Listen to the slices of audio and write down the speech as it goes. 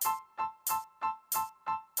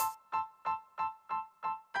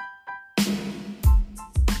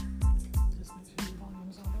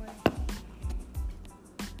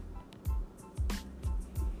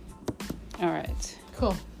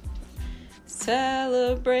Cool.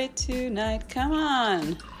 Celebrate tonight. Come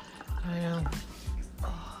on. I know.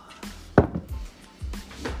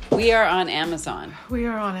 We are on Amazon. We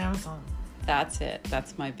are on Amazon. That's it.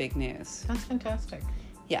 That's my big news. That's fantastic.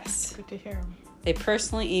 Yes. Good to hear. They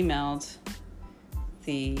personally emailed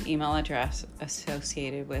the email address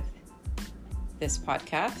associated with this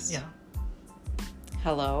podcast. Yeah.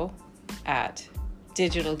 Hello at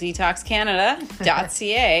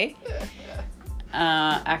digitaldetoxcanada.ca.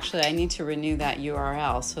 Actually, I need to renew that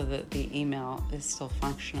URL so that the email is still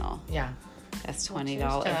functional. Yeah. That's $20.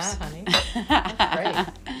 Well, cheers to that, honey. That's great.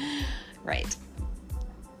 Right.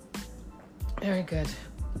 Very good.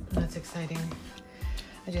 That's exciting.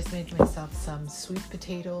 I just made myself some sweet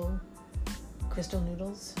potato crystal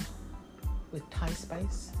noodles with Thai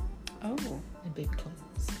spice Oh. and baked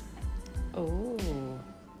clams. Oh.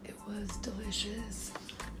 It was delicious.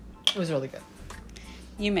 It was really good.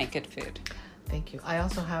 You make good food. Thank you. I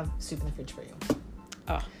also have soup in the fridge for you.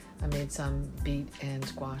 Oh. I made some beet and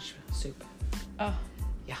squash soup. Oh.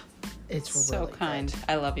 Yeah. It's So really kind. good.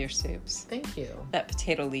 I love your soups. Thank you. That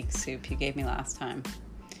potato leek soup you gave me last time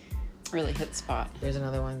really hit the spot. There's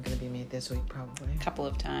another one going to be made this week probably. A couple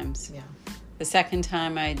of times. Yeah. The second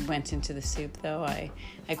time I went into the soup, though, I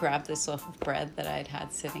grabbed this loaf of bread that I'd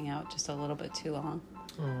had sitting out just a little bit too long.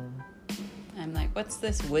 I'm like, what's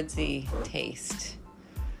this woodsy taste?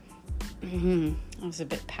 It was a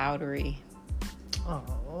bit powdery.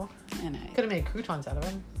 Oh. And Could have made croutons out of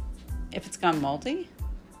it. if it's gone moldy,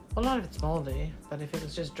 Well, not if it's moldy, but if it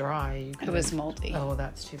was just dry, you could. it was moldy. Oh,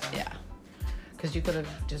 that's too bad. Yeah. Because you could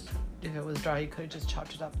have just, if it was dry, you could have just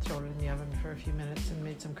chopped it up, thrown it in the oven for a few minutes, and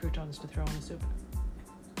made some croutons to throw in the soup.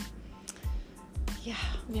 Yeah.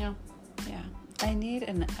 Yeah. Yeah. I need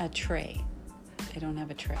a tray. I don't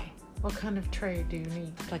have a tray. What kind of tray do you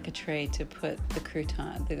need? Like a tray to put the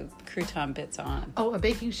crouton bits on. Oh, a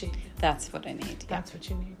baking sheet. That's what I need. That's what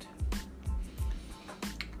you need.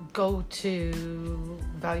 Go to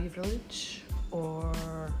Value Village or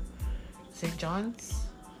St. John's,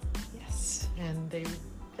 Yes. and they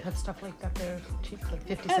have stuff like that there, cheap, like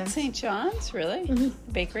 50 At cents. St. John's, really?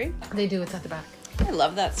 Bakery? They do. It's at the back. I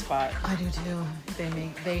love that spot. I do too.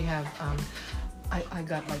 They have, I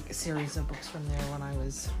got like a series of books from there when I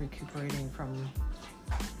was recuperating from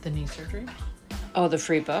the knee surgery. Oh, the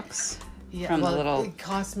free books Yeah, from well, the little it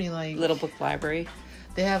cost me like, book library.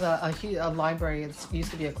 they have a library. It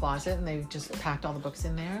used to be a closet, and they just packed all the books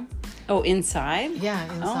in there. Oh, inside? Yeah,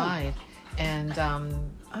 inside. And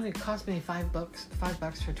it cost me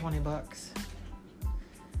 $5 for 20 books.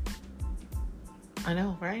 I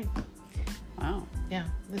know, right? Wow. Yeah,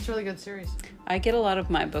 it's a really good series. I get a lot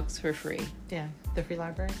of my books for free. Yeah, the free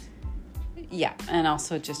libraries. Yeah, and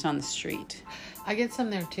also just on the street. I get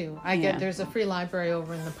some there too. Yeah. There's a free library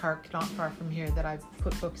over in the park not far from here that I've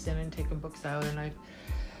put books in and taken books out, and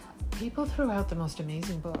people throw out the most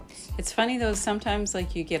amazing books. It's funny though, sometimes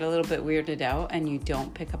like you get a little bit weirded out and you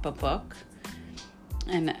don't pick up a book.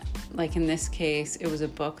 And like in this case, it was a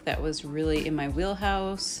book that was really in my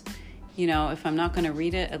wheelhouse. You know, if I'm not going to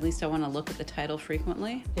read it, at least I want to look at the title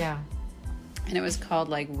frequently. Yeah. And it was called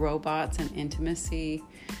like Robots and Intimacy.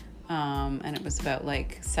 And it was about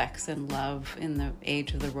like sex and love in the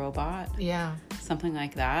age of the robot. Yeah. Something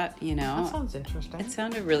like that, you know. That sounds interesting. It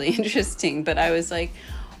sounded really interesting, but I was like,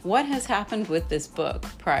 what has happened with this book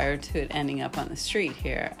prior to it ending up on the street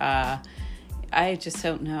here? I just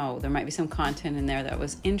don't know. There might be some content in there that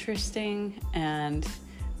was interesting, and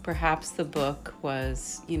perhaps the book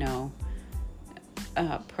was, you know,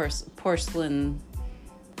 porcelain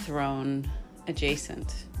throne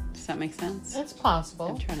adjacent. Does that make sense? It's possible.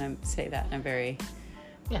 I'm trying to say that in a very,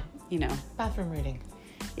 Yeah. you know, Bathroom reading.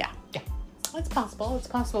 yeah. Yeah. It's possible. It's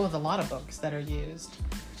possible with a lot of books that are used.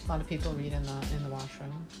 A lot of people read in the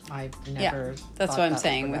washroom. I've never. That's thought what I'm that was a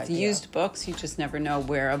saying. good With idea. used books, you just never know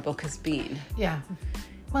where a book has been. Yeah.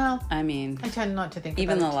 Well, I mean, I tend not to think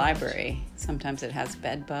even the about it too much. library, sometimes it has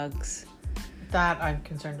bed bugs. That I'm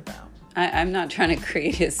concerned about. I'm not trying to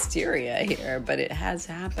create hysteria here, but it has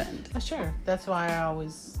happened. Sure. That's why I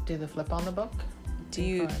always do the flip on the book. Do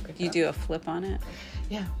you do a flip on it?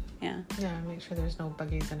 Yeah. Yeah. Yeah, make sure there's no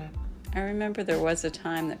buggies in it. I remember there was a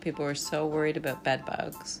time that people were so worried about bed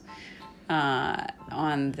bugs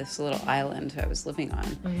on this little island I was living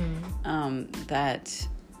on, that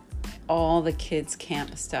all the kids'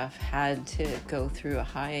 camp stuff had to go through a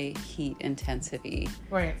high heat intensity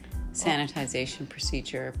Right. sanitization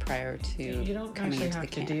procedure prior to You don't coming actually into have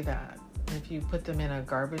the to camp. do that. If you put them in a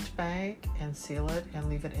garbage bag and seal it and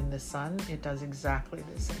leave it in the sun, it does exactly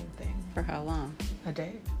the same thing. For how long? A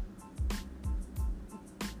day.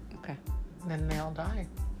 Okay. Then they all die.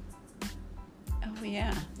 Oh,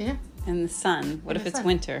 Yeah. Yeah. In the sun. What In if the it's sun.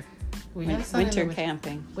 winter? We have sun in the Winter winter.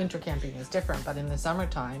 camping. Winter camping is different, but in the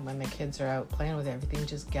summertime, when the kids are out playing with everything,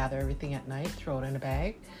 just gather everything at night, throw it in a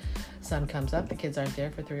bag. Sun comes up, the kids aren't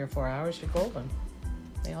there for 3 or 4 hours, you're golden.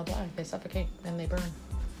 They all die, they suffocate, and they burn.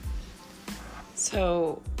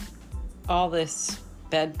 So, all this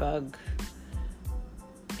bed bug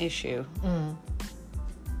issue.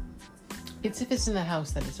 It's if it's in the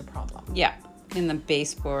house that it's a problem. Yeah. In the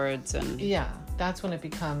baseboards and Yeah, that's when it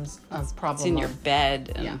becomes a problem. it's in your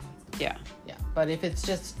bed. And, Yeah. Yeah. Yeah, but if it's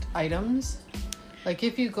just items, like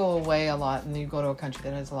if you go away a lot and you go to a country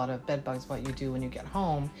that has a lot of bed bugs, what you do when you get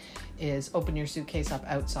home is open your suitcase up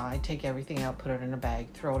outside, take everything out, put it in a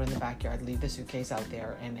bag, throw it in the backyard, leave the suitcase out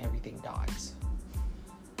there, and everything dies.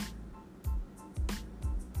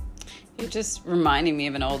 You're just reminding me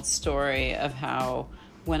of an old story of how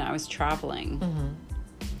when I was traveling,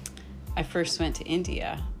 I first went to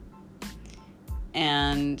India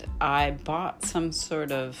and I bought some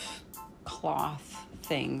sort of cloth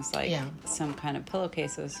things, like some kind of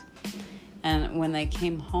pillowcases. And when they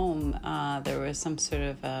came home, there was some sort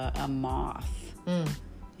of a moth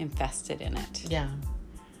infested in it. Yeah.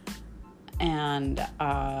 And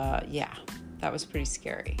that was pretty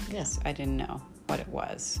scary. Yes, I didn't know what it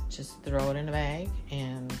was. just throw it in a bag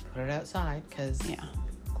and put it outside, because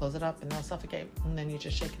close it up and they'll suffocate, and then you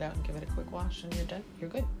just shake it out and give it a quick wash and you're done. You're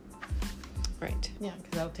good. Right. Yeah,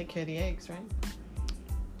 because that'll take care of the eggs, right?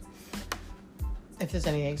 If there's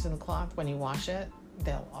any eggs in the cloth, when you wash it,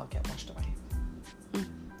 they'll all get washed away.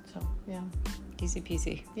 So Easy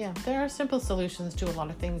peasy. Yeah, there are simple solutions to a lot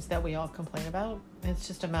of things that we all complain about. It's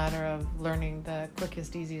just a matter of learning the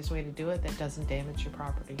quickest, easiest way to do it that doesn't damage your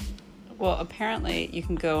property. Well, apparently you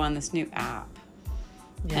can go on this new app,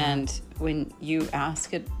 and when you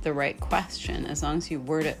ask it the right question, as long as you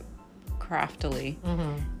word it craftily,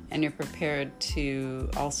 and you're prepared to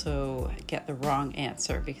also get the wrong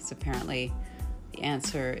answer, because apparently the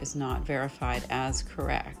answer is not verified as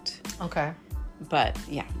correct. Okay. But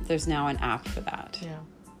there's now an app for that.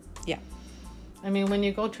 Yeah. I mean, when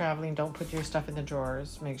you go traveling, don't put your stuff in the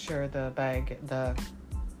drawers. Make sure the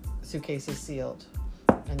suitcase is sealed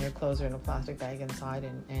and your clothes are in a plastic bag inside,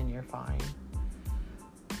 and you're fine.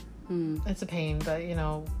 It's a pain, but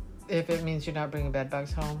if it means you're not bringing bed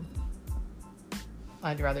bugs home,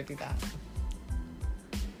 I'd rather do that.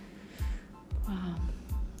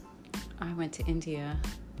 I went to India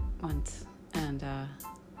once, and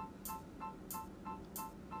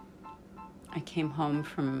I came home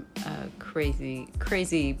from a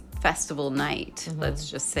crazy festival night. Let's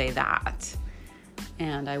just say that.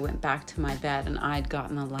 And I went back to my bed, and I'd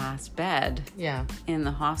gotten the last bed in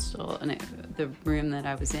the hostel, and the room that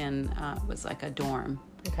I was in was like a dorm.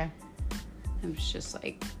 Okay. It was just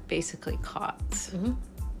like basically cots.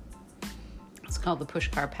 It's called the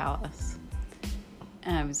Pushkar Palace.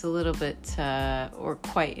 And I was a little bit, or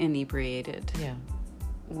quite inebriated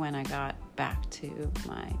when I got back to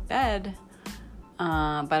my bed.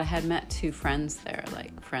 But I had met 2 friends there,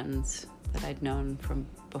 like friends that I'd known from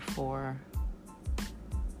before.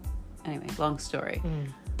 Anyway, long story.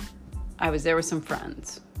 I was there with some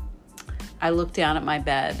friends. I looked down at my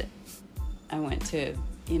bed. I went to,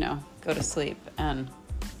 go to sleep. And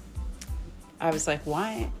I was like,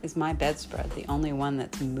 why is my bedspread the only one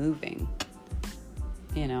that's moving?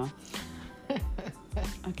 I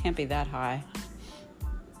can't be that high.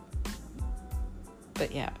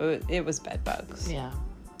 But it was bed bugs. Yeah.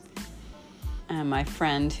 And my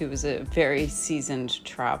friend, who was a very seasoned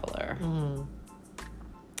traveler,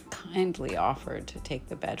 kindly offered to take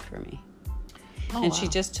the bed for me. And she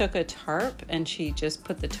just took a tarp and she just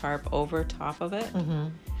put the tarp over top of it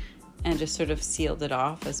and just sort of sealed it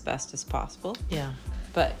off as best as possible. Yeah.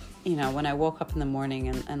 But, when I woke up in the morning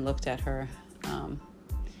and looked at her,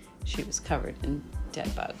 she was covered in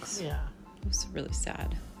dead bugs. Yeah. It was really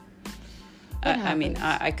sad. I mean,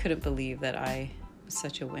 I couldn't believe that I was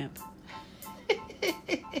such a wimp.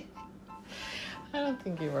 I don't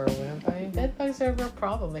think you were a wimp. I mean, bed bugs are a real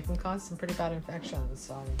problem. They can cause some pretty bad infections.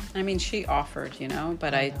 So. I mean, she offered,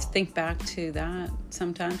 but I think back to that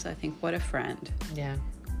sometimes. I think, what a friend. Yeah.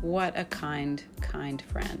 What a kind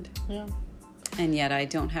friend. Yeah. And yet I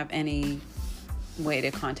don't have any way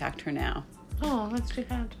to contact her now. Oh, that's too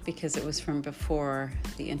bad. Because it was from before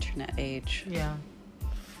the internet age. Yeah.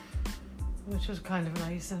 Which was kind of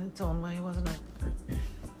nice in its own way, wasn't it?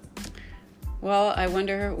 Well, I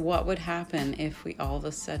wonder what would happen if we all of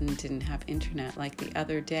a sudden didn't have internet. Like the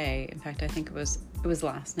other day, in fact, I think it was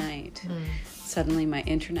last night. Suddenly my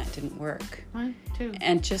internet didn't work. Mine too.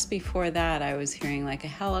 And just before that, I was hearing like a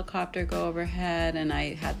helicopter go overhead, and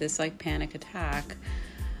I had this like panic attack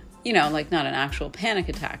you know, like not an actual panic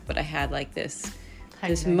attack, but I had like this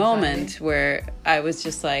Heightened moment anxiety. where I was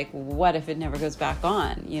just like, what if it never goes back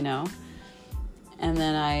on, you know? And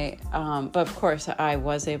then but of course I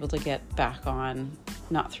was able to get back on,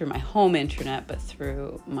 not through my home internet, but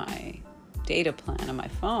through my data plan on my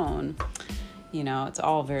phone. You know, it's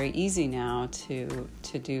all very easy now to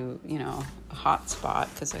do, you know, a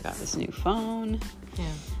hotspot because I got this new phone. Yeah.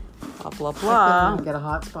 Blah, blah, I blah. couldn't get a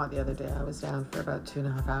hotspot the other day. I was down for about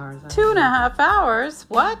 2.5 hours. 2.5 hours?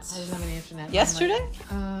 What? I didn't have any internet. Yesterday?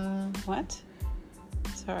 I'm like, What?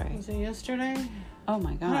 Sorry. was it yesterday? Oh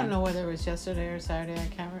my God. I don't know whether it was yesterday or Saturday. I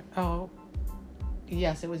can't Oh,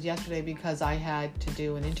 yes, it was yesterday because I had to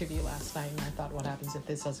do an interview last night. And I thought, what happens if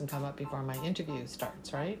this doesn't come up before my interview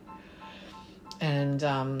starts, right? And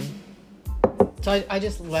so I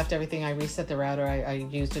just left everything. I reset the router. I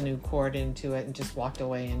used a new cord into it and just walked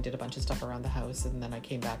away and did a bunch of stuff around the house. And then I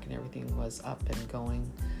came back and everything was up and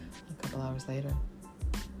going a couple hours later.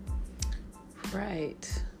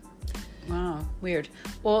 Right. Wow. Weird.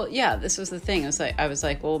 Well, yeah, this was the thing. I was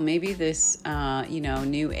like, well, maybe this, you know,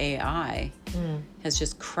 new AI has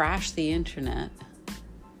just crashed the internet.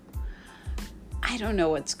 I don't know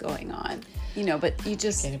what's going on, you know, but you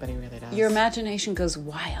just, Anybody really does. your imagination goes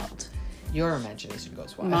wild. Your imagination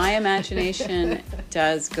goes wild. My imagination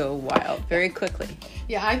does go wild very quickly.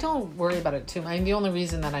 Yeah, I don't worry about it too. I mean, the only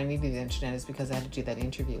reason that I needed the internet is because I had to do that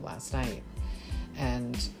interview last night.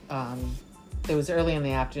 And it was early in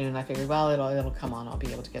the afternoon. I figured, well, it'll come on. I'll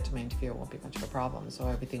be able to get to my interview. It won't be much of a problem. So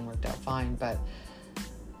everything worked out fine. But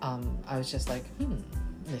I was just like,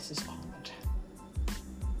 this is odd.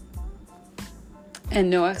 And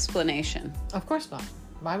no explanation. Of course not.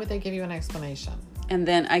 Why would they give you an explanation? And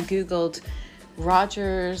then I Googled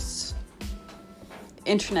Rogers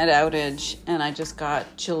internet outage, and I just got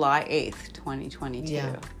July 8th, 2022.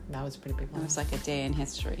 Yeah, that was a pretty big It one. was like a day in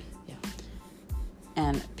history. Yeah.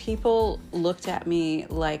 And people looked at me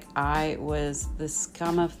like I was the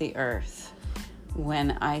scum of the earth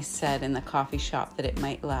when I said in the coffee shop that it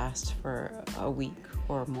might last for a week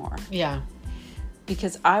or more. Yeah.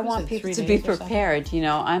 Because I Was want it people 3 to be days or something? prepared. You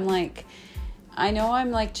know, I'm like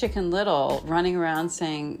Chicken Little running around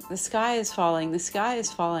saying, the sky is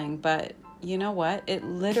falling, but you know what? It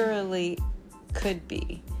literally could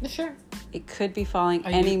be. Sure. It could be falling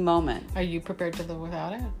any moment. Are you prepared to live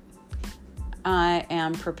without it? I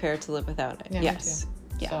am prepared to live without it. Yeah, me Yes. too.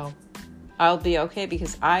 Yeah. So, I'll be okay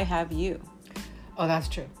because I have you. oh, that's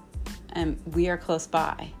true. And we are close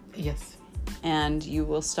by. Yes. And you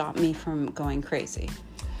will stop me from going crazy.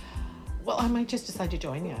 Well, I might just decide to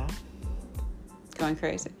join you. Going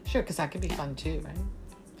crazy. Sure, because that could be fun too, right?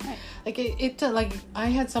 Right. Like like I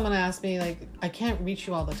had someone ask me, like, I can't reach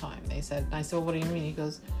you all the time. They said, and I said, well, what do you mean? He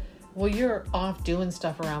goes, well, you're off doing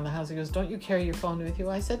stuff around the house. He goes, don't you carry your phone with you?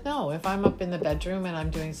 I said, no. If I'm up in the bedroom and I'm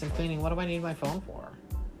doing some cleaning, what do I need my phone for?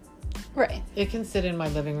 Right. It can sit in my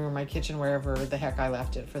living room, my kitchen, wherever the heck I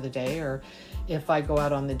left it for the day, or if I go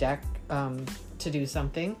out on the deck to do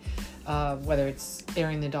something, whether it's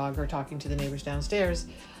airing the dog or talking to the neighbors downstairs.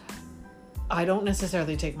 I don't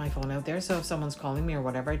necessarily take my phone out there, so if someone's calling me or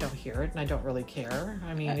whatever, I don't hear it, and I don't really care.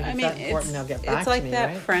 I mean, if it's that important, they'll get back it's like to me, that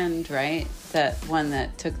right? friend, right? That one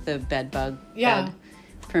that took the bed bug Yeah. bed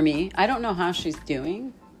for me. I don't know how she's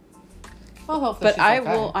doing, Well, hopefully but she's I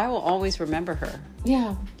okay. will always remember her.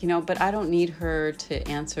 Yeah, You know, but I don't need her to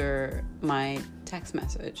answer my text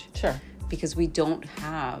message sure. because we don't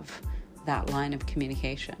have that line of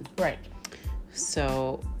communication. Right.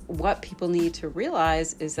 So what people need to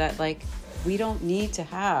realize is that, like, we don't need to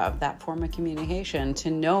have that form of communication to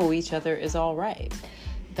know each other is all right.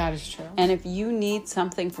 That is true. And if you need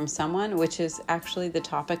something from someone, which is actually the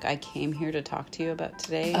topic I came here to talk to you about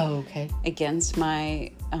today, Oh, okay. against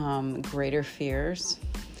my greater fears,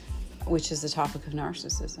 which is the topic of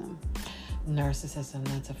narcissism. Narcissism,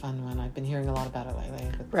 that's a fun one. I've been hearing a lot about it lately.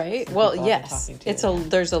 with Right? some Well, people I've been yes. talking to, It's yeah.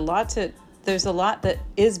 there's a lot that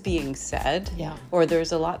is being said. Yeah. Or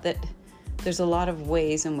there's a lot of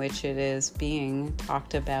ways in which it is being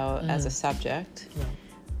talked about as a subject. Yeah.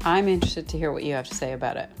 I'm interested to hear what you have to say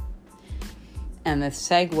about it. And the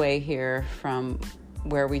segue here from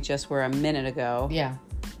where we just were a minute ago, Yeah.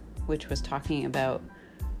 which was talking about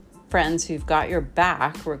friends who've got your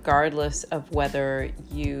back regardless of whether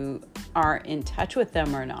you are in touch with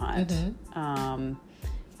them or not,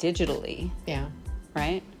 digitally, Yeah.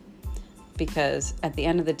 right? Because at the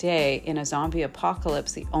end of the day, in a zombie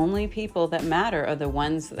apocalypse, the only people that matter are the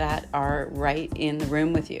ones that are right in the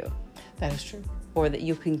room with you, That is true. or that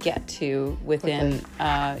you can get to within,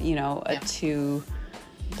 a Yeah.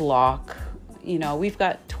 2-block, you know, we've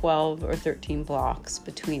got 12 or 13 blocks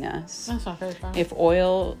between us. That's not very far. If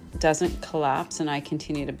oil doesn't collapse and I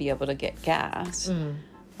continue to be able to get gas,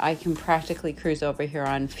 I can practically cruise over here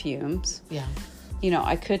on fumes. Yeah. You know,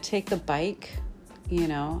 I could take the bike. You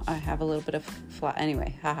know, I have a little bit of flat.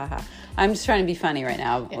 Anyway, ha ha ha. I'm just trying to be funny right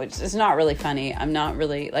now, which is not really funny. I'm not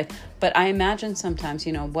really like, but I imagine sometimes,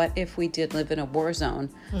 you know, what if we did live in a war zone?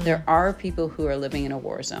 There are people who are living in a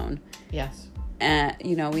war zone. Yes. And,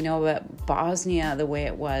 you know, we know about Bosnia, the way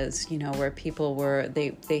it was, you know, where people were,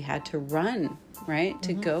 they had to run, right,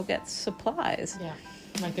 to go get supplies. Yeah.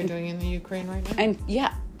 Like they're doing in the Ukraine right now. And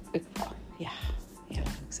yeah,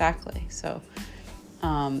 exactly. So,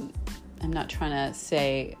 I'm not trying to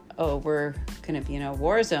say, oh, we're going to be in a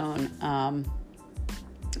war zone. And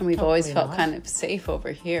we've always felt kind of safe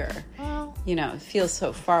over here. Well, You know, it feels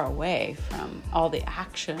so far away from all the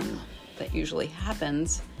action that usually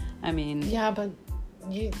happens. I mean, yeah, but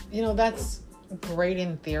you know, that's great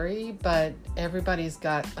in theory, but everybody's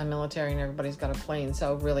got a military and everybody's got a plane.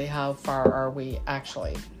 So really, how far are we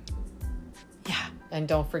actually? yeah. And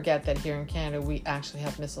don't forget that here in Canada, we actually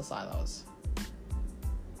have missile silos.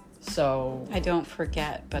 So I don't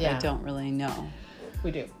forget, but I Yeah. don't really know. we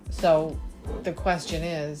do. So the question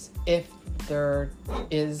is, if there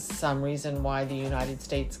is some reason why the United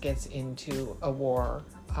States gets into a war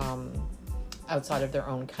outside of their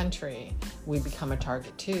own country, we become a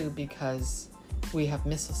target too, because we have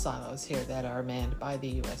missile silos here that are manned by the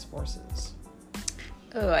U.S. forces.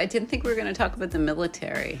 Oh, I didn't think we were going to talk about the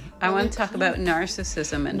military. I Well, want we to talk can. about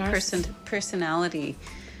narcissism and personality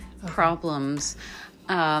problems.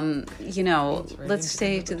 You know, It's right let's into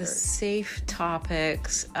stay the to the military. safe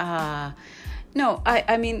topics. No,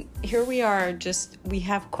 I mean, here we are, we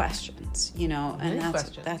have questions, you know, and Many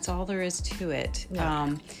questions. that's all there is to it.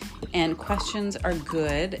 Yeah. And questions are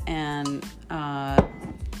good, and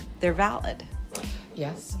they're valid.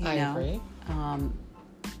 Yes, You I know? agree.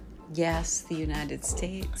 Yes, the United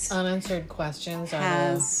States Unanswered questions are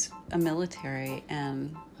has a military,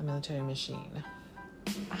 and a military machine.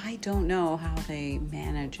 I don't know how they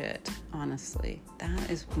manage it, honestly. That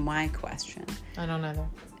is my question. I don't either.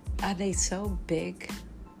 Are they so big?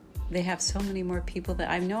 They have so many more people that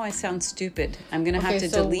I know I sound stupid. I'm going to have to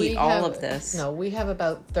so delete we all have- of this. No, we have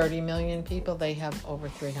about 30 million people. They have over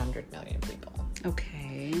 300 million people.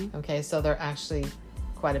 Okay. Okay, so they're actually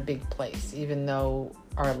quite a big place, even though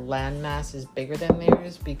our land mass is bigger than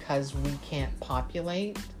theirs, because we can't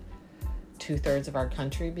populate 2/3 of our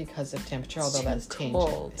country because of temperature, although Too that's changing.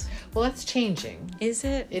 cold. Well, that's changing. Is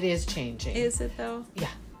it? It is changing. Is it though? Yeah,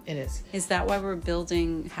 it is. Is that why we're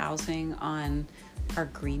building housing on our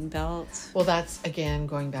green belt? Well, that's, again,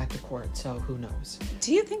 going back to court, so who knows?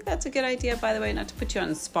 Do you think that's a good idea, by the way? Not to put you on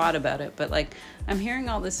the spot about it, but like, I'm hearing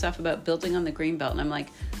all this stuff about building on the green belt, and I'm like,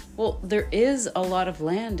 well, there is a lot of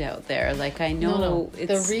land out there. Like, I know No.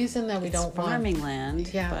 it's The reason that we it's don't farming want...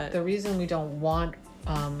 land. Yeah, but the reason we don't want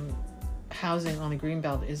housing on the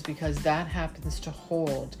greenbelt is because that happens to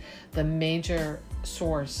hold the major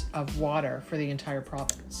source of water for the entire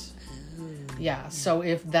province. Yeah, so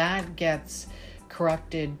if that gets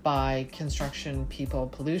corrupted by construction, people,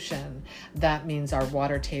 pollution, that means our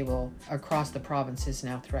water table across the province is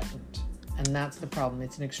now threatened. And that's the problem.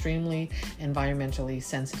 It's an extremely environmentally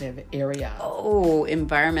sensitive area. Oh,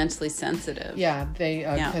 environmentally sensitive. Yeah, they,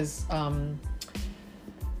 Yeah. because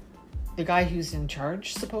the guy who's in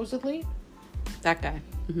charge, supposedly, That guy.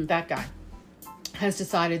 Mhm. that guy, has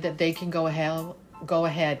decided that they can go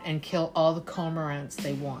ahead and kill all the cormorants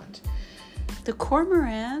they want. The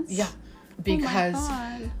cormorants? Yeah, because Oh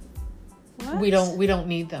my God. What? we don't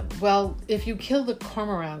need them. Well, if you kill the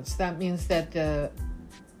cormorants, that means that the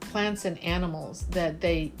plants and animals that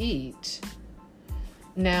they eat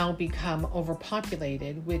now become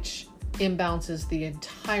overpopulated, which imbalances the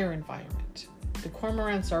entire environment. The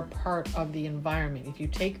cormorants are part of the environment. If you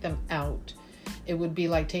take them out, it would be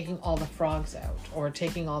like taking all the frogs out or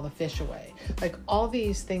taking all the fish away. Like, all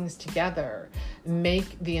these things together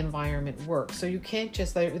make the environment work. So you can't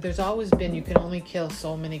just, there's always been, you can only kill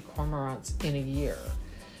so many cormorants in a year.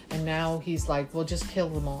 And now he's like, well, just kill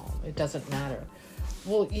them all. It doesn't matter.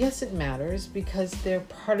 Well, yes, it matters, because they're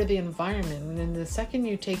part of the environment. And then the second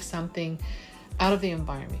you take something out of the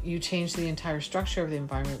environment, you change the entire structure of the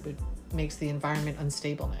environment, which makes the environment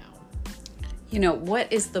unstable now. You know,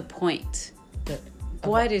 what is the point?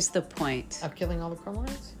 What is the point? Of killing all the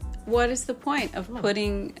cormorants? What is the point of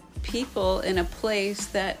putting people in a place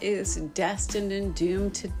that is destined and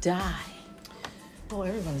doomed to die? Well,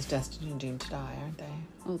 everyone's destined and doomed to die, aren't they?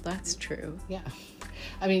 Well, that's true. Yeah.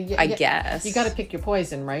 I mean, I guess. you got to pick your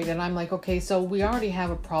poison, right? And I'm like, okay, so we already have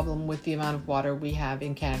a problem with the amount of water we have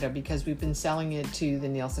in Canada because we've been selling it to the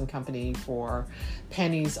Nielsen company for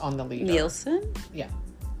pennies on the liter. Nielsen? Yeah.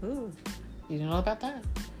 Ooh. You didn't know about that?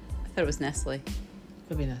 I thought it was Nestle.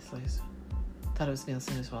 Could be Nestle's. Thought it was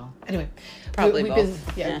Nielsen as well. Anyway, Probably we've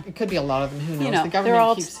both. Yeah, it could be a lot of them. Who knows? You know, the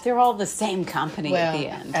government they're all the same company at the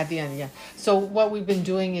end. At the end, yeah. So what we've been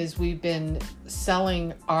doing is we've been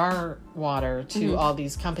selling our water to all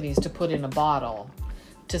these companies to put in a bottle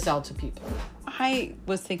to sell to people. I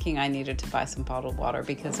was thinking I needed to buy some bottled water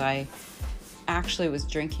because I actually was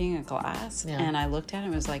drinking a glass and I looked at it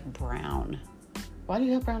and it was like brown. Why do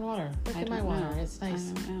you have brown water? Look at my water. It's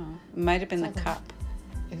nice. I don't know. It might have been the cup.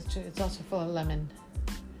 It's also full of lemon.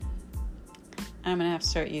 I'm going to have to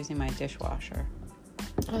start using my dishwasher.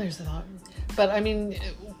 Oh, there's a lot. But, I mean,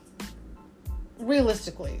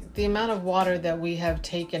 realistically, the amount of water that we have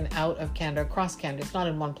taken out of Canada, across Canada, it's not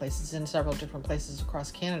in one place, it's in several different places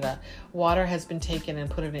across Canada. Water has been taken and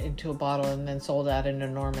put into a bottle and then sold at an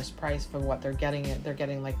enormous price for what they're getting. They're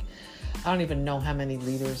getting like, I don't even know how many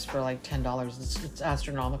liters for like $10. It's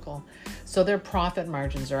astronomical. So their profit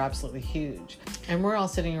margins are absolutely huge. And we're all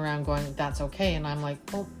sitting around going, that's okay. And I'm like,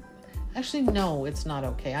 well, actually, no, it's not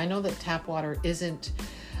okay. I know that tap water isn't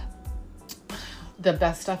the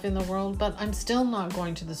best stuff in the world, but I'm still not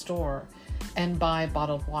going to the store and buy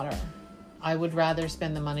bottled water. I would rather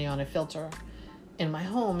spend the money on a filter in my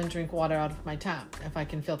home and drink water out of my tap if I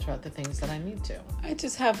can filter out the things that I need to. I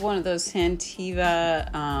just have one of those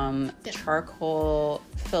Santiva charcoal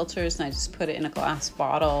filters, and I just put it in a glass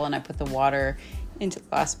bottle, and I put the water into the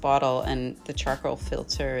glass bottle, and the charcoal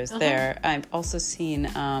filter is there. I've also seen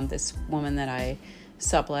this woman that I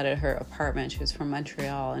subletted her apartment. She was from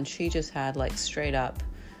Montreal, and she just had like straight up,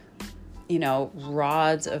 you know,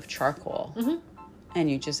 rods of charcoal,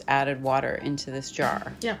 and you just added water into this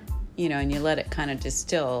jar. Yeah. You know, and you let it kind of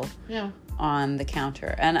distill on the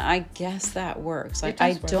counter. And I guess that works. Like,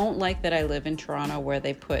 I don't like that I live in Toronto where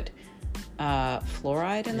they put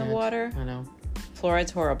fluoride in the water. I know.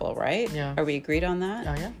 Fluoride's horrible, right? Yeah. Are we agreed on that?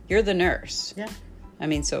 Oh, yeah. You're the nurse. Yeah. I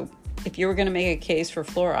mean, so if you were going to make a case for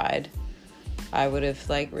fluoride, I would have,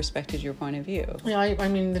 like, respected your point of view. Yeah, I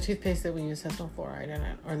mean, the toothpaste that we use has no fluoride in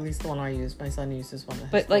it. Or at least the one I use. My son uses one that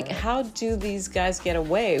has But, like, fluoride. how do these guys get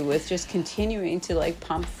away with just continuing to, like,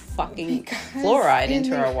 pump fucking fluoride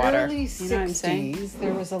into our water? In the early 60s, you know what I'm saying?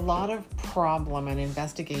 there was a lot of problem and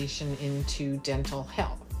investigation into dental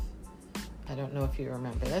health. I don't know if you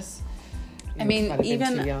remember this. I mean, might have been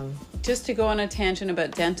too even young. just to go on a tangent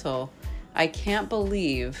about dental, I can't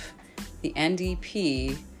believe the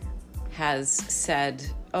NDP has said,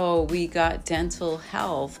 oh, we got dental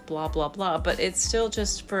health, blah, blah, blah. But it's still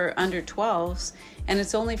just for under 12s. And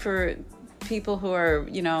it's only for people who are,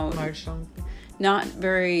 you know, Marginal. not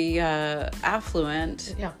very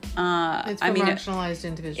affluent. Yeah. It's for I mean, marginalized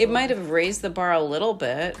individuals. it might have raised the bar a little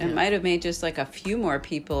bit. It might have made just like a few more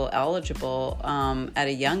people eligible at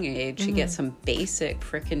a young age to get some basic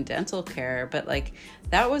frickin' dental care. But like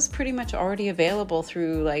that was pretty much already available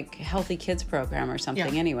through like Healthy Kids program or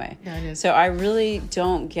something anyway. Yeah, it is. So I really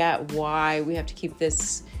don't get why we have to keep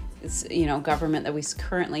this, you know, government that we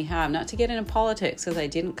currently have. Not to get into politics, because I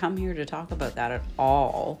didn't come here to talk about that at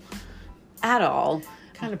all. At all.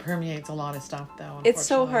 Kind of permeates a lot of stuff, though. It's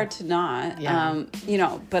so hard to not, you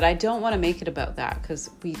know, but I don't want to make it about that because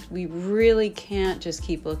we really can't just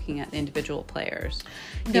keep looking at individual players.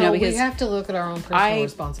 No, you know, because we have to look at our own personal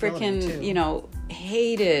responsibility, freaking, too. you know,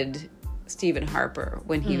 hated Stephen Harper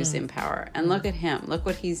when he was in power. And look at him. Look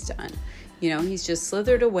what he's done. You know, he's just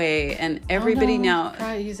slithered away, and everybody now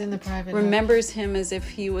he's in the private remembers him as if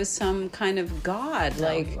he was some kind of god. No,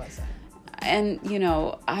 like, he wasn't. and, you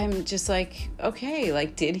know, I'm just like, okay,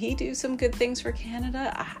 like, did he do some good things for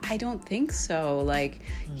Canada? I don't think so. Like,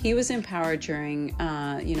 he was in power during,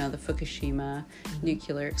 you know, the Fukushima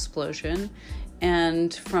nuclear explosion.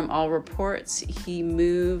 And from all reports, he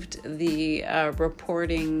moved the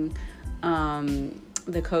reporting,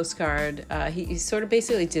 the Coast Guard. He sort of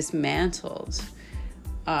basically dismantled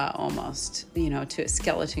almost, you know, to a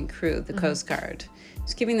skeleton crew, the Coast Guard.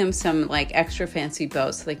 Just giving them some like extra fancy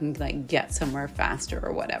boats so they can like get somewhere faster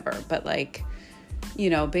or whatever. But like, you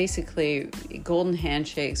know, basically golden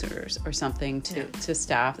handshakes or something to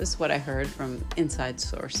staff. This is what I heard from inside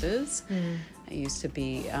sources. I used to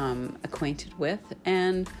be acquainted with,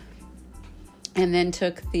 and then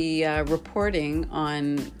took the reporting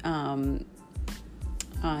on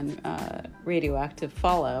radioactive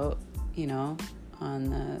fallout, you know,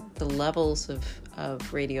 on the levels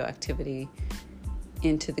of radioactivity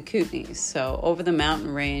into the Kootenays, so over the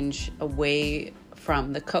mountain range away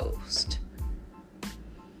from the coast.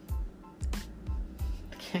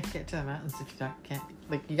 can't get to the mountains if you can't.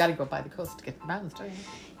 Like, you got to go by the coast to get to the mountains, don't you?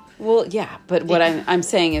 Well, yeah, but what I'm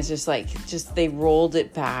saying is just they rolled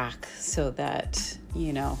it back so that,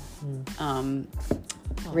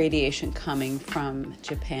 radiation coming from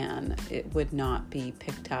Japan, it would not be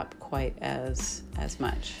picked up quite as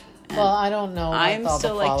much. And well, I don't know. I'm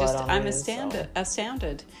still I'm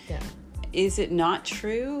astounded. Yeah. Is it not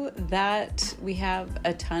true that we have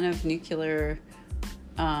a ton of nuclear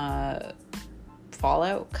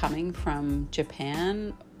fallout coming from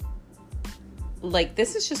Japan? Like,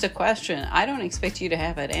 this is just a question. I don't expect you to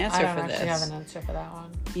have an answer for this. I don't actually have an answer for that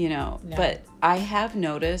one. No. But I have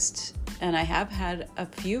noticed, and I have had a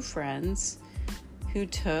few friends who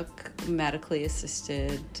took medically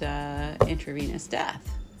assisted intravenous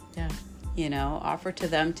death. Yeah. Offered to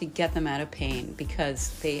them to get them out of pain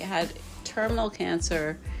because they had terminal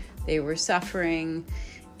cancer, they were suffering,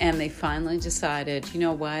 and they finally decided, you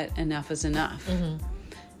know what, enough is enough. Mm-hmm.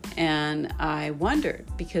 And I wondered,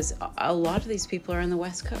 because a lot of these people are on the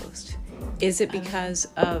West Coast. Is it because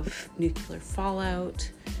of nuclear fallout?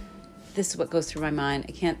 This is what goes through my mind.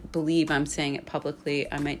 I can't believe I'm saying it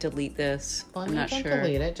publicly. I might delete this. Well, I'm not don't sure.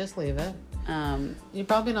 Delete it. Just leave it. You're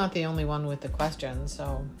probably not the only one with the question,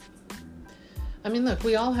 so... I mean, look,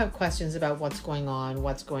 we all have questions about what's going on,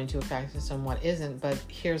 what's going to affect us, and what isn't. But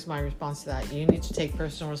here's my response to that. You need to take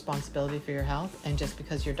personal responsibility for your health. And just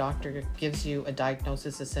because your doctor gives you a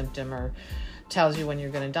diagnosis, a symptom, or tells you when you're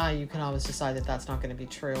going to die, you can always decide that that's not going to be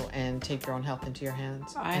true and take your own health into your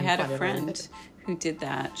hands. I had a friend who did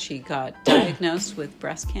that. She got diagnosed with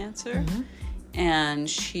breast cancer. Mm-hmm. And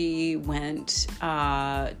she went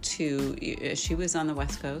she was on the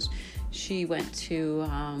West Coast. She went to,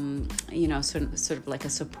 sort of like a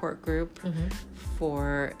support group mm-hmm.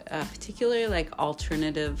 for particularly like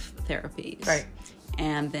alternative therapies. Right.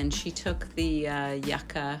 And then she took the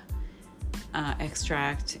yucca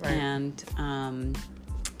extract, right. And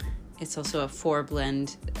it's also a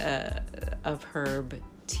 4-blend of herb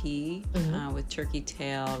tea mm-hmm. With turkey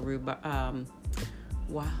tail, rhubarb.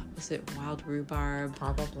 Was it wild rhubarb?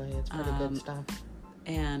 Probably. It's pretty good stuff.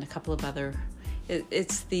 And a couple of other...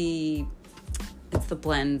 It's the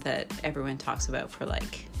blend that everyone talks about for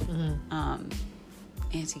like mm-hmm.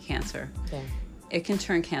 Anti-cancer. Yeah. It can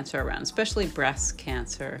turn cancer around, especially breast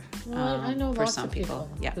cancer. Well, I know for lots some of people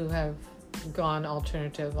who have gone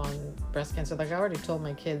alternative on breast cancer. Like, I already told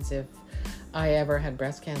my kids if I ever had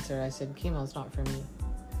breast cancer, I said, chemo's not for me.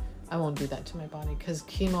 I won't do that to my body because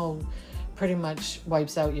chemo pretty much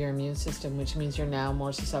wipes out your immune system, which means you're now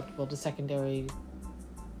more susceptible to secondary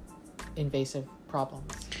invasive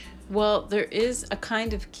problems. Well, there is a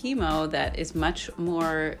kind of chemo that is much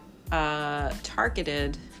more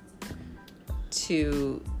targeted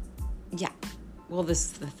to, well, this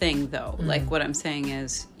is the thing though. Mm-hmm. Like, what I'm saying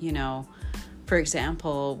is, for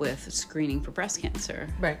example, with screening for breast cancer,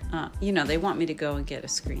 right? They want me to go and get a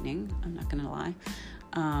screening. I'm not going to lie.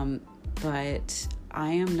 But I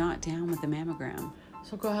am not down with the mammogram.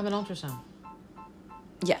 So go have an ultrasound.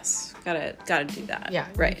 Yes, gotta do that. Yeah,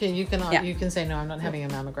 right. You can say no, I'm not having a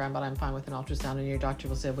mammogram, but I'm fine with an ultrasound, and your doctor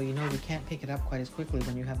will say, well, we can't pick it up quite as quickly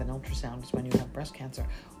when you have an ultrasound as when you have breast cancer.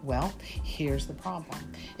 Well, here's the problem: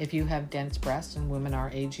 if you have dense breasts, and women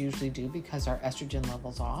our age usually do because our estrogen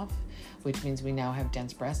level's off, which means we now have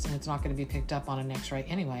dense breasts, and it's not going to be picked up on an X-ray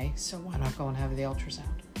anyway. So why not go and have the ultrasound?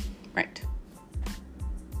 Right.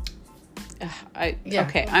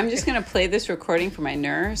 Okay, I'm just going to play this recording for my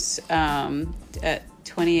nurse at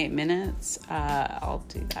 28 minutes. I'll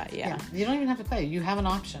do that, yeah. You don't even have to play. You have an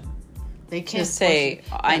option. They can't just say,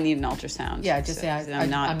 I need an ultrasound. Yeah, just say, I'm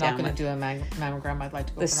not going to do a mammogram. I'd like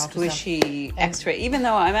to go for an ultrasound. The squishy X-ray. Even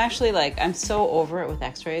though I'm actually I'm so over it with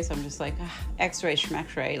X-rays. I'm just like, X-ray,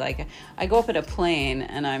 schmexray. Like, I go up in a plane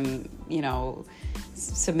and I'm,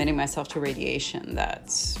 submitting myself to radiation.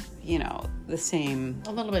 That's... the same.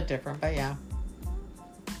 A little bit different, but yeah.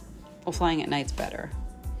 Well, flying at night's better.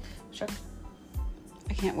 Sure.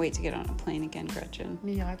 I can't wait to get on a plane again, Gretchen.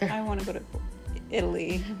 Me either. I want to go to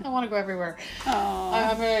Italy. I want to go everywhere. Oh.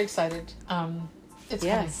 I'm very excited. It's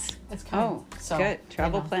coming. It's coming. Oh, so, good.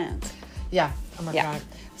 Travel plans. Yeah, I'm working on it.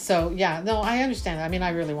 So, I understand. I mean, I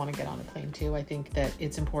really want to get on a plane, too. I think that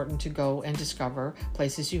it's important to go and discover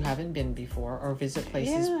places you haven't been before or visit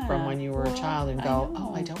places from when you were a child and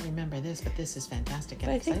go, I don't remember this, but this is fantastic. But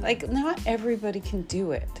I think, not everybody can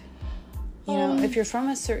do it. If you're from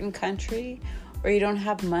a certain country or you don't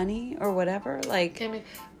have money or whatever, but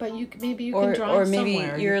maybe you can drive or maybe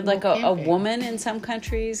somewhere. You're like a woman in some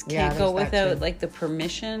countries can't go without the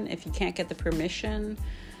permission. If you can't get the permission,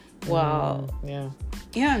 Well, Yeah.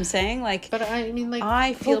 you know what I'm saying? Like, But I mean, like,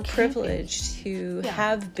 I feel go camping. privileged to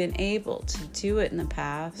have been able to do it in the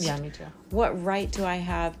past. Yeah, me too. What right do I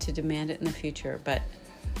have to demand it in the future? But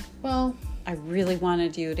Well, I really want to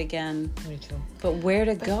do it again. me too. But where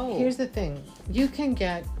to go? Here's the thing. You can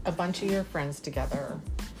get a bunch of your friends together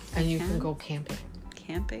and you can go camping.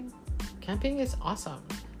 Camping? Camping is awesome.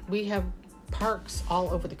 We have parks all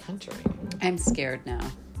over the country. I'm scared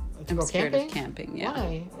now. To go scared camping? of camping, yeah.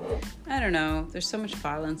 Why? I don't know. There's so much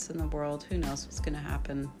violence in the world. Who knows what's going to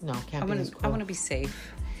happen? No, camping is cool. I want to be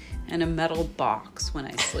safe in a metal box when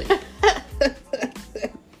I sleep.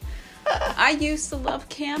 I used to love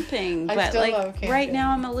camping, I but still like love camping. right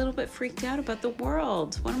now I'm a little bit freaked out about the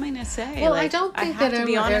world. What am I going to say? Well, like, I don't think have that to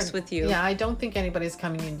be honest with you. Yeah, I don't think anybody's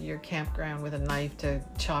coming into your campground with a knife to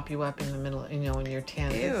chop you up in the middle, in your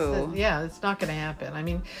tent. Ew. It's not going to happen. I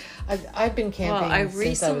mean, I've been camping. Well, I since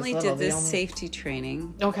recently I was little. did this safety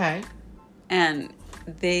training, Okay. and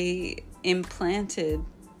they implanted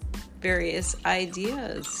various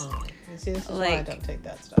ideas. Oh, you see, this is why I Like- don't take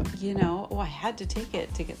that stuff. You know, I had to take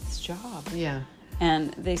it to get this job. Yeah.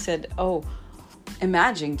 And they said,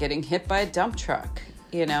 imagine getting hit by a dump truck,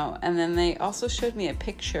 And then they also showed me a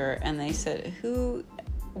picture, and they said,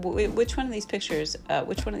 which one of these pictures,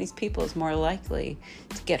 which one of these people is more likely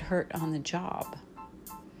to get hurt on the job?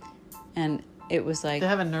 And it was like... Do they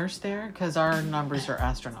have a nurse there? Because our numbers are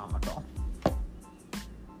astronomical.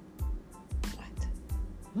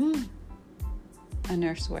 What? A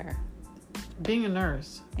nurse where? Being a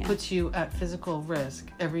nurse puts you at physical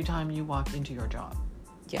risk every time you walk into your job.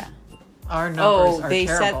 Yeah. Our numbers are they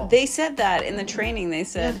terrible. said that in the training. They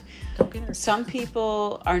said Don't be a nurse. some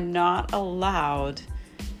people are not allowed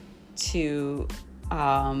to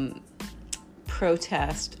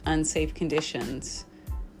protest unsafe conditions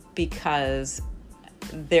because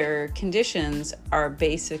their conditions are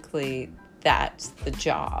basically that's the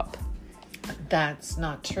job. That's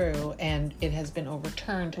not true, and it has been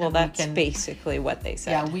overturned. Well, and that's basically what they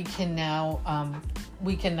said. Yeah, we can now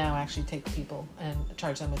actually take people and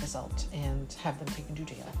charge them with assault and have them taken to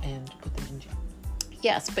jail and put them in jail.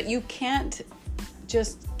 Yes, but you can't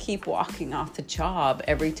just keep walking off the job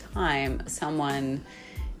every time someone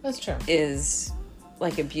That's true. is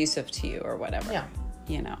like abusive to you or whatever. Yeah.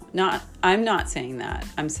 I'm not saying that.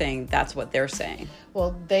 I'm saying that's what they're saying.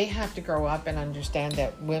 Well, they have to grow up and understand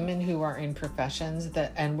that women who are in professions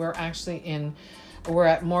and we're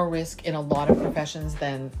at more risk in a lot of professions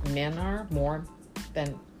than men are, more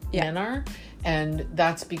than men are. And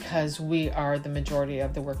that's because we are the majority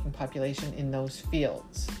of the working population in those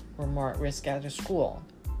fields. We're more at risk at a school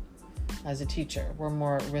as a teacher. We're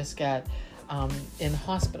more at risk in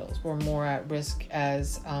hospitals. We're more at risk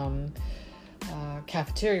as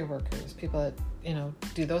cafeteria workers, people that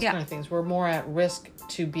do those kind of things. We're more at risk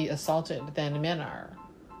to be assaulted than men are,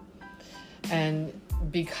 and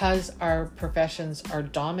because our professions are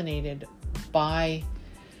dominated by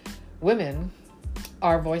women,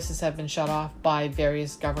 our voices have been shut off by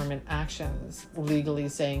various government actions, legally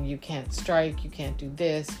saying you can't strike, you can't do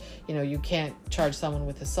this, you can't charge someone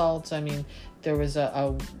with assault. I mean, there was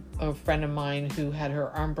a friend of mine who had her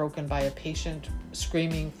arm broken by a patient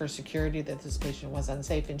screaming for security that this patient was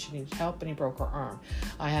unsafe and she needed help, and he broke her arm.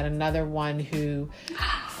 I had another one who...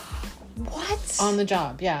 What? On the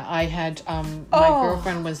job, yeah. I had... my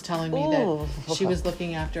girlfriend was telling me that she was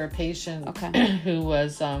looking after a patient who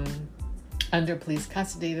was under police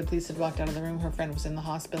custody. The police had walked out of the room. Her friend was in the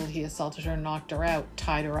hospital. He assaulted her, knocked her out,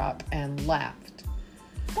 tied her up, and left.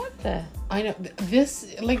 What the? I know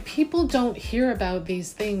this, people don't hear about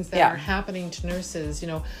these things that are happening to nurses,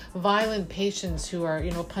 violent patients who are,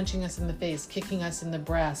 punching us in the face, kicking us in the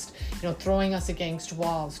breast, throwing us against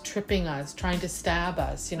walls, tripping us, trying to stab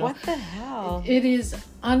us, What the hell? It is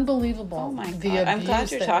unbelievable. Oh my God. I'm glad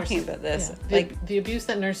you're talking about this. Yeah, the abuse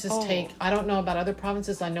that nurses take. I don't know about other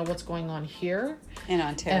provinces. I know what's going on here. In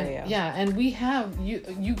Ontario. And we have,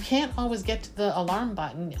 you can't always get to the alarm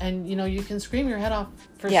button, and you can scream your head off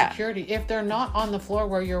for security. If they're not on the floor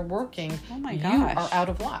where you're working, you are out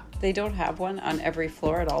of luck. They don't have one on every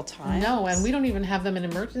floor at all times? No, and we don't even have them in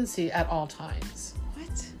emergency at all times.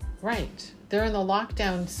 What? Right. They're in the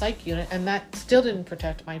lockdown psych unit, and that still didn't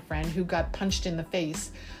protect my friend who got punched in the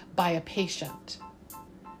face by a patient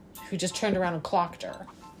who just turned around and clocked her.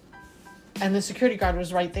 And the security guard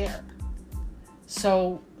was right there.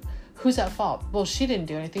 So who's at fault? Well, she didn't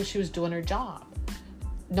do anything. She was doing her job.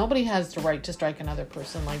 Nobody has the right to strike another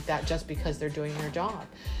person like that just because they're doing their job.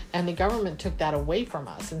 And the government took that away from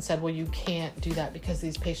us and said, well, you can't do that because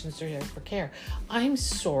these patients are here for care. I'm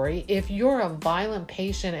sorry. If you're a violent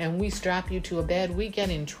patient and we strap you to a bed, we get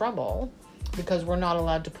in trouble. because we're not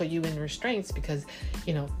allowed to put you in restraints because,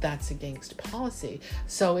 you know, that's against policy.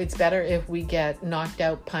 So it's better if we get knocked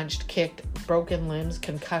out, punched, kicked, broken limbs,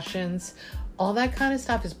 concussions. All that kind of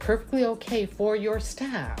stuff is perfectly okay for your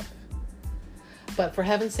staff. But for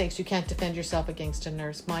heaven's sakes, you can't defend yourself against a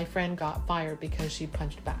nurse. My friend got fired because she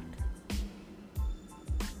punched back.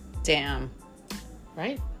 Damn.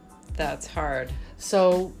 Right? That's hard.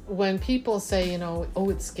 So when people say, you know, oh,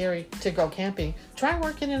 it's scary to go camping, try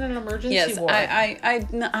working in an emergency ward.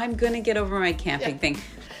 I'm going to get over my camping thing.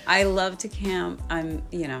 I love to camp.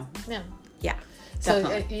 Yeah. So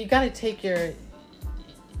definitely. you got to take your...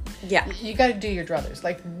 Yeah. You got to do your druthers.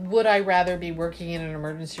 Like, would I rather be working in an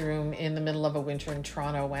emergency room in the middle of a winter in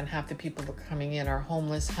Toronto when half the people that are coming in are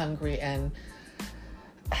homeless, hungry, and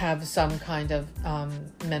have some kind of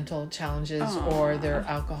mental challenges, or they're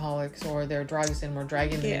alcoholics, or they're drugs, and we're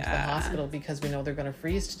dragging them into the hospital because we know they're going to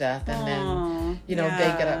freeze to death, and then, you know, they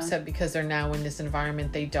get upset because they're now in this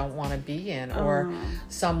environment they don't want to be in, or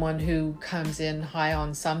someone who comes in high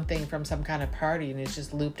on something from some kind of party and is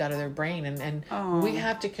just looped out of their brain, and we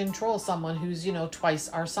have to control someone who's, you know, twice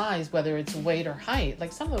our size, whether it's weight or height.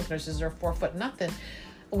 Like, some of those nurses are 4 foot nothing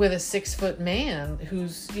with a 6 foot man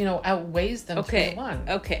who's, you know, outweighs them 3 to 1.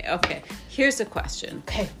 Okay. Here's a question.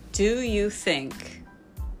 Okay. Do you think...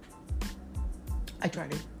 I try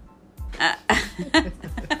to. I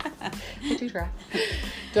do try.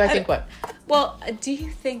 Do I think what? Well, do you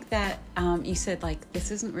think that, you said, like, this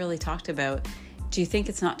isn't really talked about. Do you think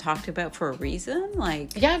it's not talked about for a reason?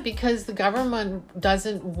 Like, yeah, because the government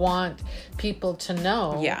doesn't want people to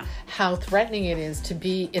know how threatening it is to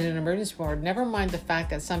be in an emergency ward. Never mind the fact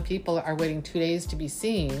that some people are waiting 2 days to be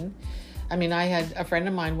seen. I mean, I had a friend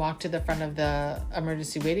of mine walk to the front of the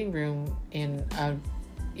emergency waiting room in a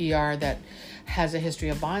ER that has a history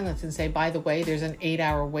of violence and say, by the way, there's an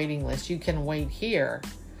 8-hour waiting list. You can wait here,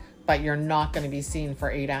 but you're not going to be seen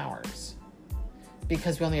for 8 hours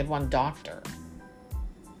because we only had one doctor.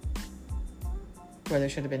 Where there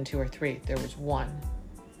should have been 2 or 3. There was 1.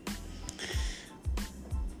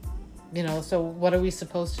 You know, so what are we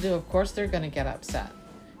supposed to do? Of course they're going to get upset,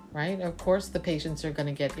 right? Of course the patients are going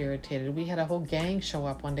to get irritated. We had a whole gang show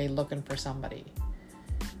up one day looking for somebody.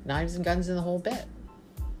 Knives and guns and the whole bit.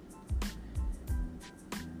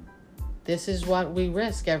 This is what we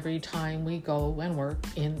risk every time we go and work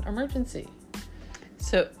in emergency.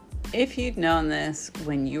 So if you'd known this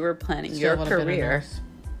when you were planning your career...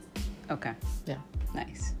 Okay. Yeah.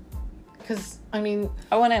 Nice. Because, I mean...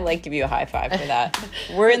 I want to, like, give you a high five for that.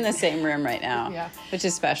 We're in the same room right now, which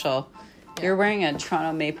is special. Yeah. You're wearing a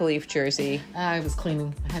Toronto Maple Leaf jersey. I was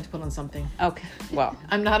cleaning. I had to put on something. Okay. Well.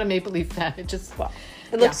 I'm not a Maple Leaf fan. It just... Well,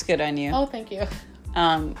 it looks good on you. Oh, thank you.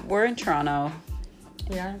 We're in Toronto.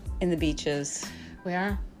 We are. In the beaches. We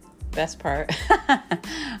are. Best part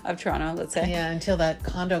of Toronto, let's say. Yeah, until that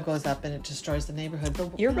condo goes up and it destroys the neighborhood.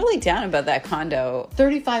 But you're really down about that condo.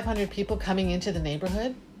 3,500 people coming into the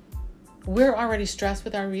neighborhood. We're already stressed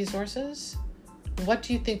with our resources. What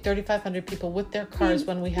do you think 3,500 people with their cars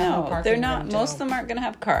when we have no parking? They're not. Most of them aren't going to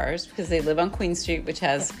have cars because they live on Queen Street, which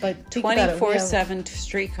has 24/7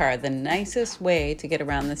 streetcar, the nicest way to get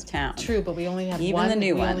around this town. True, but we only have even the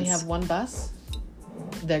new ones. We only have one bus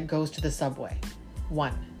that goes to the subway.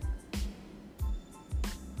 One.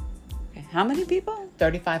 How many people?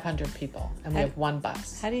 3,500 people, and we have one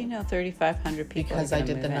bus. How do you know 3,500 people? Because I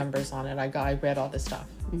did the numbers on it. I read all this stuff.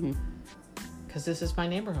 Because this is my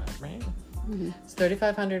neighborhood, right? It's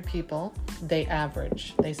 3,500 people. They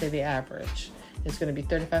say the average is going to be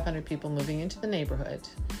 3,500 people moving into the neighborhood,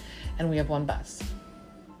 and we have one bus.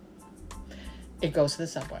 It goes to the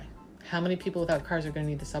subway. How many people without cars are going to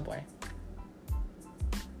need the subway?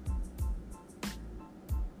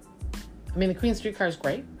 I mean, the Queen Street car is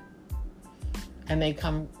great. And they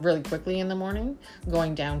come really quickly in the morning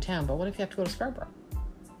going downtown. But what if you have to go to Scarborough?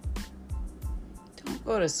 Don't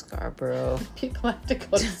go to Scarborough. People have to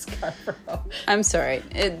go to Scarborough. I'm sorry.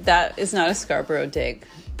 That is not a Scarborough dig.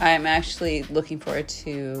 I'm actually looking forward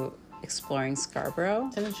to exploring Scarborough.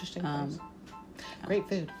 It's an interesting place. Great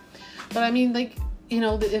food. But I mean, like, you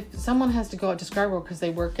know, if someone has to go out to Scarborough because they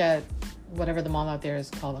work at whatever the mall out there is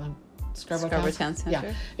called, Scarborough Town Center.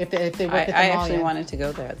 Yeah, if they work at the mall. I actually wanted to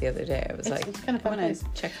go there the other day. I was it's kind of fun. I want to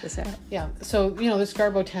check this out. Yeah, so you know, the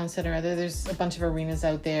Scarborough Town Center. There's a bunch of arenas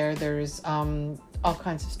out there. There's all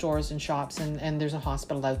kinds of stores and shops, and there's a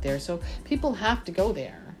hospital out there. So people have to go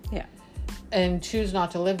there. Yeah. And choose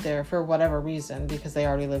not to live there for whatever reason because they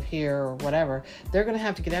already live here or whatever. They're going to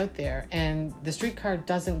have to get out there, and the streetcar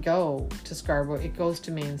doesn't go to Scarborough. It goes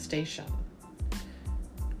to Main Station.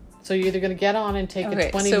 So you're either going to get on and take a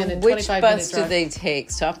 20-minute, 25-minute drive. Which bus do they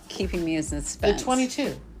take? Stop keeping me in suspense. The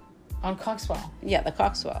 22. On Coxwell. Yeah, the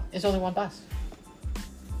Coxwell. It's only one bus.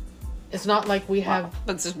 It's not like we have...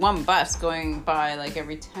 But there's one bus going by like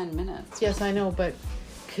every 10 minutes. Yes, I know, but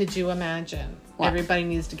could you imagine? What? Everybody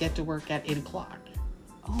needs to get to work at 8 o'clock.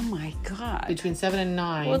 Oh my God. Between 7 and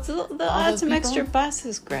 9. Well, they'll add some extra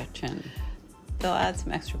buses, Gretchen. They'll add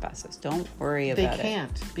some extra buses. Don't worry about it. They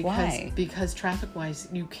can't. Why? Because traffic-wise,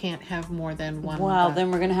 you can't have more than one Well, bus.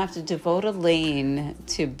 then we're going to have to devote a lane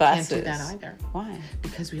to buses. Can't do that either. Why?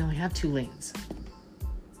 Because we only have 2 lanes.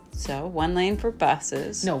 So, one lane for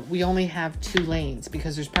buses. No, we only have 2 lanes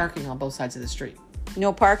because there's parking on both sides of the street.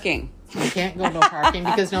 No parking. We can't go no parking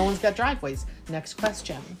because no one's got driveways. Next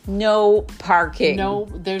question. No parking. No,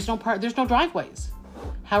 there's no driveways.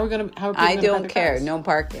 How are people I gonna don't park their care. cars? No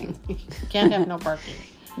parking. Can't have no parking.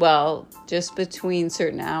 Well, just between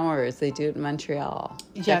certain hours. They do it in Montreal.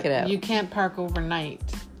 Check it out. You can't park overnight.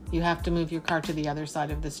 You have to move your car to the other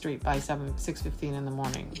side of the street by 6:15 in the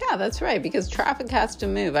morning. Yeah, that's right. Because traffic has to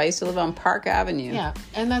move. I used to live on Park Avenue. Yeah,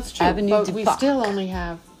 and that's true. Avenue but de we Parc. still only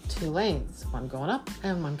have 2 lanes. One going up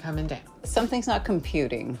and one coming down. Something's not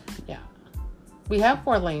computing. Yeah. We have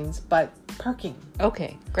 4 lanes, but parking.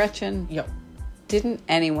 Okay, Gretchen. Yo. Didn't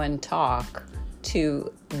anyone talk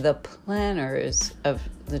to the planners of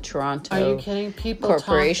the Toronto Are you kidding? People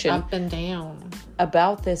Corporation talk up and down.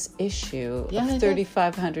 about this issue Yeah, they of did.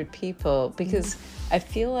 3,500 people? Because I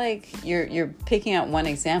feel like you're picking out one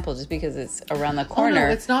example just because it's around the corner. Oh,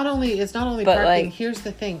 no, it's not only But, parking. like, Here's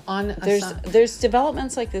the thing. There's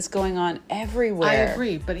developments like this going on everywhere. I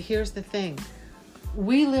agree, but here's the thing.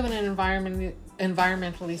 We live in an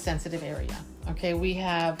environmentally sensitive area. Okay, we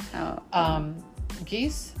have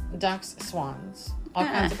geese, ducks, swans, all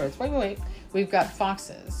kinds of birds. Wait. We've got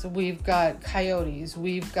foxes. We've got coyotes.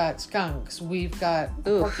 We've got skunks. We've got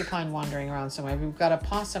porcupine wandering around somewhere. We've got a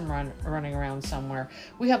possum running around somewhere.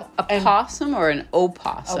 We have A possum or an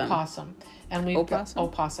opossum? opossum, and we've Opossum? got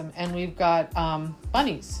opossum, and we've got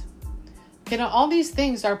bunnies. Okay, now all these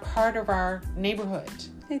things are part of our neighborhood.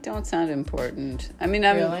 They don't sound important. I mean,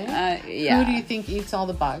 Really? yeah. Who do you think eats all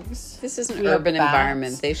the bugs? This is an We have urban bats.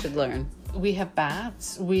 environment. They should learn. We have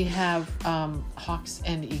bats. We have hawks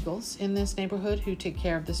and eagles in this neighborhood who take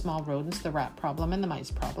care of the small rodents, the rat problem, and the mice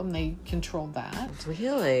problem. They control that.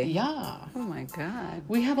 Really? Yeah. Oh my God.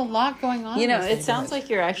 We have a lot going on. You know, in this it sounds neighborhood. like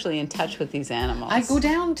you're actually in touch with these animals. I go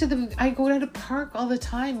down to the park all the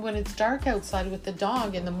time when it's dark outside with the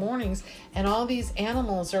dog in the mornings, and all these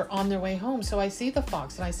animals are on their way home. So I see the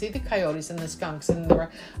fox and I see the coyotes and the skunks and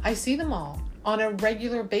I see them all on a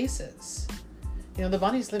regular basis. You know, the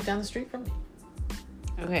bunnies live down the street from me.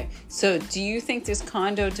 Okay, so do you think this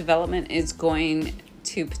condo development is going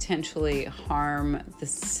to potentially harm the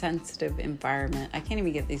sensitive environment? I can't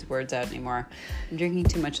even get these words out anymore. I'm drinking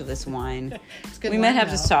too much of this wine. It's good We wine might have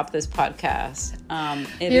now. to stop this podcast.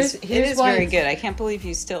 It Here's is why very it's- good. I can't believe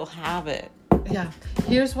you still have it. Yeah,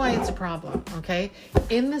 here's why it's a problem, okay?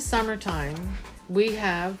 In the summertime, we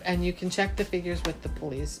have, and you can check the figures with the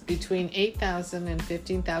police, between 8,000 and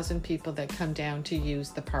 15,000 people that come down to use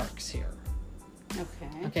the parks here,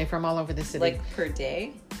 okay, from all over the city. Like per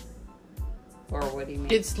day? Or what do you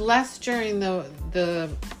mean? It's less during the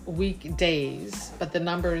weekdays, but the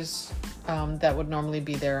numbers that would normally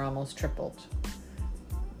be there are almost tripled.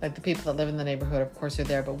 Like the people that live in the neighborhood, of course, are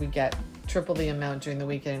there, but we get triple the amount during the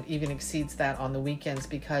weekend, even exceeds that on the weekends,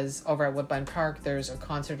 because over at Woodbine Park, there's a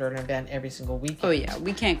concert or an event every single weekend. Oh yeah,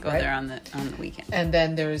 we can't go Right? there on the weekend. And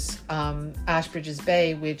then there's Ashbridges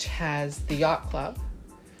Bay, which has the yacht club,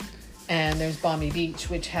 and there's Balmy Beach,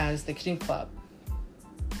 which has the canoe club,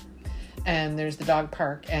 and there's the dog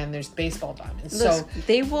park, and there's baseball diamonds. Listen, So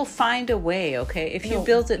they will find a way, okay? If you No,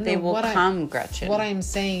 build it, they no, will what I- come, Gretchen. what I'm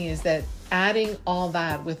saying is that adding all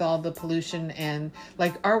that with all the pollution and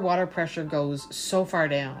like our water pressure goes so far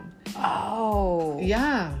down. Oh.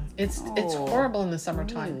 Yeah, it's Oh. horrible in the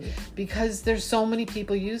summertime because there's so many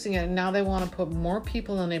people using it, and now they want to put more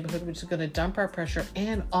people in the neighborhood, which is going to dump our pressure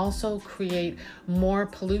and also create more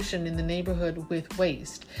pollution in the neighborhood with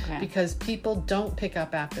waste. Okay. Because people don't pick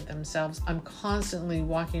up after themselves. I'm constantly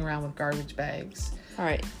walking around with garbage bags. All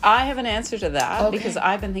right. I have an answer to that Okay. because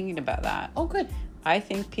I've been thinking about that. Oh, good. I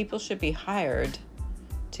think people should be hired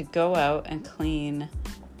to go out and clean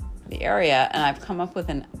the area, and I've come up with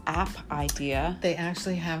an app idea. They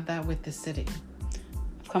actually have that with the city.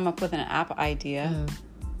 I've come up with an app idea. Mm.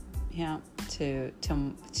 Yeah,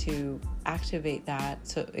 to activate that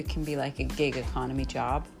so it can be like a gig economy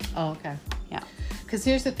job. Oh, okay. Yeah. Because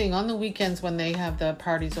here's the thing, on the weekends when they have the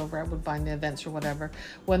parties over at Woodbine, the events or whatever,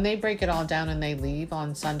 when they break it all down and they leave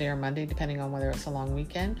on Sunday or Monday, depending on whether it's a long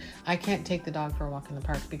weekend, I can't take the dog for a walk in the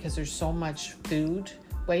park because there's so much food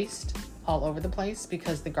waste all over the place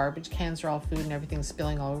because the garbage cans are all food and everything's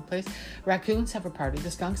spilling all over the place. Raccoons have a party.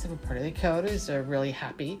 The skunks have a party. The coyotes are really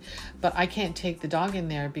happy. But I can't take the dog in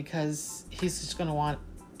there because he's just going to want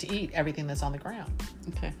to eat everything that's on the ground.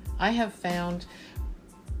 Okay. I have found...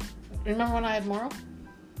 Remember when I had Moro?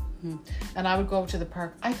 And I would go over to the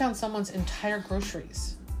park. I found someone's entire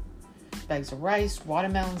groceries. Bags of rice,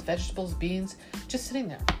 watermelons, vegetables, beans, just sitting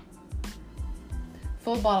there.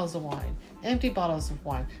 Full bottles of wine, empty bottles of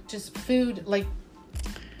wine, just food, like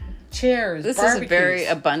chairs, This barbecues. is a very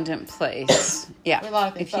abundant place. Yeah. A lot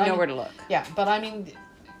of things, if you but know I where mean- to look. Yeah, but I mean,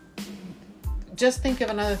 just think of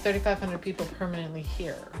another 3,500 people permanently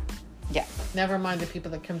here. Yeah. Never mind the people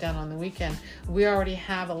that come down on the weekend. We already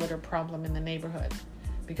have a litter problem in the neighborhood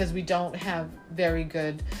because we don't have very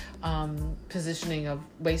good positioning of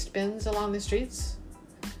waste bins along the streets.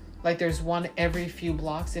 Like there's one every few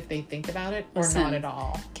blocks if they think about it, or Listen. not at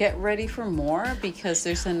all. Get ready for more because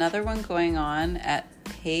there's another one going on at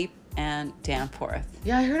Pape and Danforth.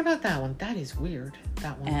 Yeah, I heard about that one. That is weird,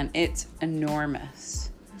 that one. And it's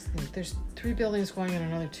enormous. There's 3 buildings going and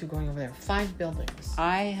another 2 going over there. 5 buildings.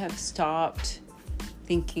 I have stopped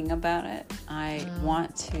thinking about it. I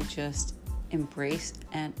want to just embrace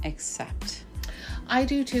and accept. I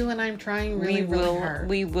do too, and I'm trying really hard.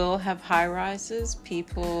 We will have high rises.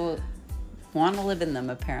 People want to live in them,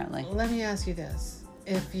 apparently. Let me ask you this.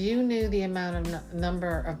 If you knew the amount of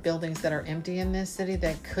number of buildings that are empty in this city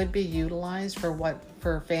that could be utilized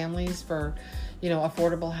for families, for,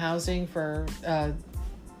 affordable housing, for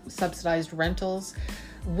subsidized rentals,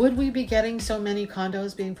 would we be getting so many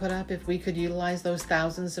condos being put up if we could utilize those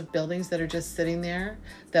thousands of buildings that are just sitting there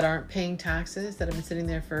that aren't paying taxes, that have been sitting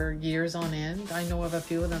there for years on end? I know of a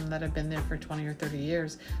few of them that have been there for 20 or 30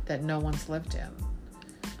 years that no one's lived in.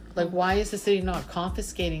 Like, why is the city not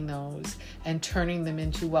confiscating those and turning them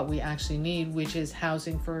into what we actually need, which is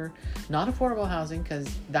housing for, not affordable housing, because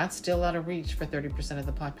that's still out of reach for 30% of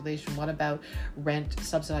the population. What about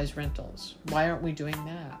subsidized rentals? Why aren't we doing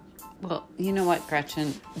that? Well, you know what,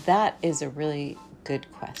 Gretchen? That is a really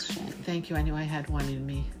good question. Thank you. I knew I had one in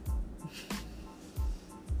me.